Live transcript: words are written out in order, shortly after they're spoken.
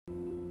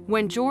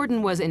When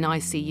Jordan was in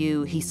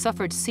ICU, he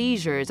suffered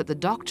seizures that the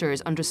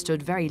doctors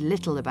understood very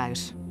little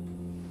about.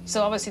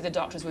 So obviously the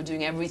doctors were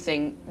doing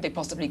everything they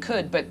possibly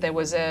could, but there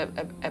was a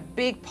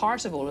big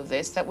part of all of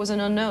this that was an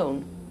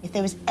unknown. If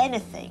there was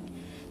anything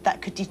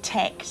that could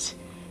detect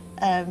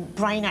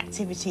brain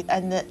activity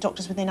and that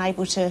doctors were then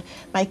able to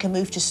make a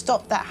move to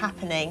stop that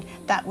happening,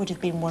 that would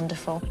have been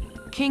wonderful.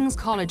 King's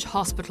College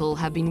Hospital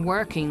have been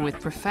working with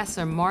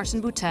Professor Martin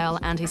Boutel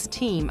and his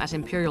team at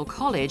Imperial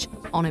College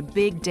on a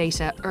big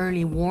data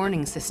early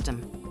warning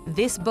system.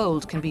 This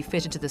bolt can be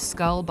fitted to the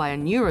skull by a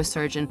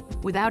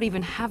neurosurgeon without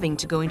even having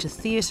to go into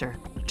theatre,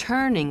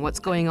 turning what's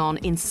going on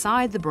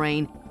inside the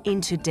brain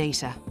into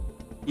data.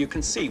 You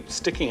can see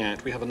sticking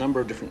out, we have a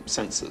number of different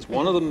sensors.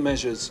 One of them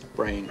measures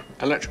brain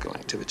electrical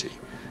activity.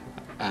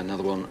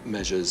 Another one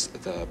measures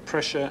the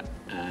pressure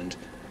and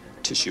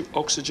tissue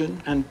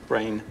oxygen and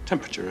brain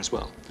temperature as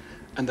well.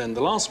 And then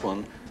the last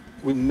one,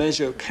 we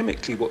measure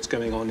chemically what's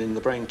going on in the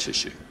brain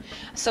tissue.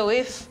 So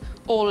if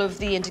all of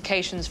the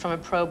indications from a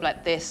probe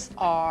like this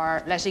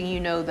are letting you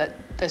know that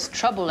there's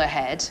trouble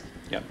ahead,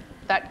 yep,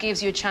 that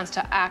gives you a chance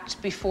to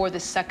act before the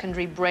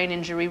secondary brain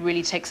injury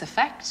really takes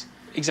effect?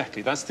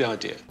 Exactly, that's the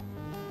idea.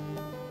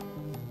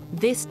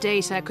 This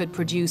data could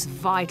produce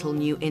vital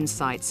new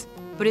insights,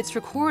 but it's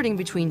recording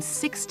between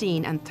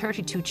 16 and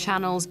 32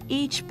 channels,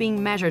 each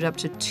being measured up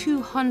to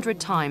 200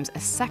 times a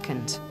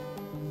second.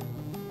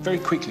 Very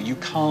quickly, you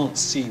can't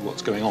see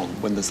what's going on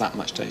when there's that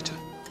much data.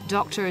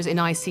 Doctors in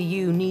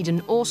ICU need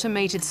an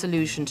automated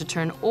solution to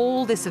turn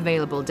all this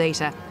available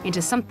data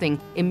into something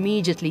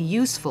immediately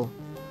useful.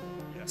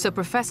 So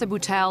Professor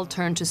Boutel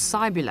turned to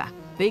Cybula,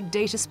 big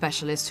data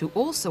specialist who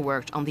also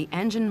worked on the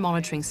engine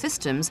monitoring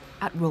systems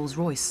at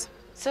Rolls-Royce.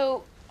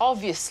 So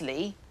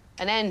obviously,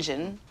 an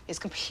engine is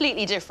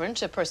completely different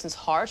to a person's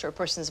heart or a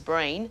person's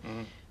brain,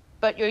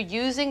 but you're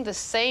using the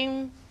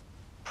same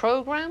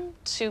program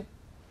to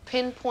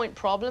pinpoint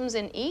problems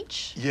in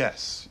each?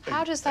 Yes.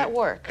 How does that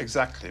work?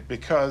 Exactly,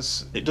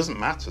 because it doesn't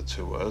matter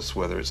to us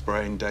whether it's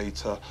brain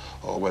data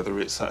or whether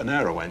it's an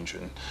aero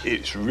engine.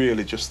 It's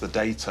really just the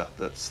data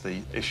that's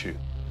the issue.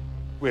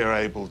 We're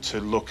able to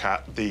look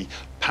at the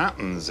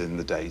patterns in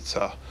the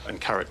data and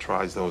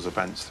characterize those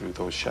events through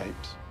those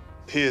shapes.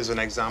 Here's an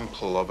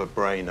example of a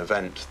brain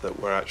event that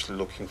we're actually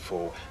looking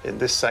for. In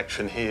this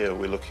section here,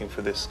 we're looking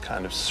for this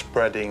kind of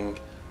spreading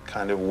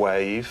kind of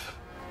wave.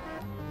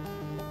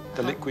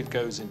 The liquid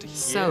goes into here.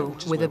 So,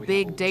 with a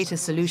big data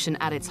solution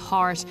at its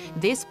heart,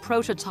 this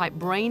prototype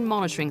brain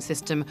monitoring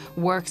system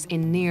works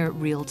in near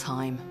real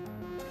time.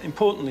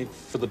 Importantly,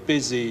 for the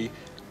busy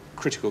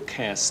critical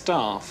care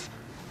staff,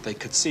 they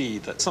could see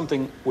that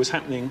something was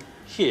happening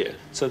here.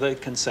 So they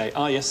can say,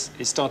 ah, yes,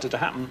 it started to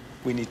happen,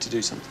 we need to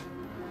do something.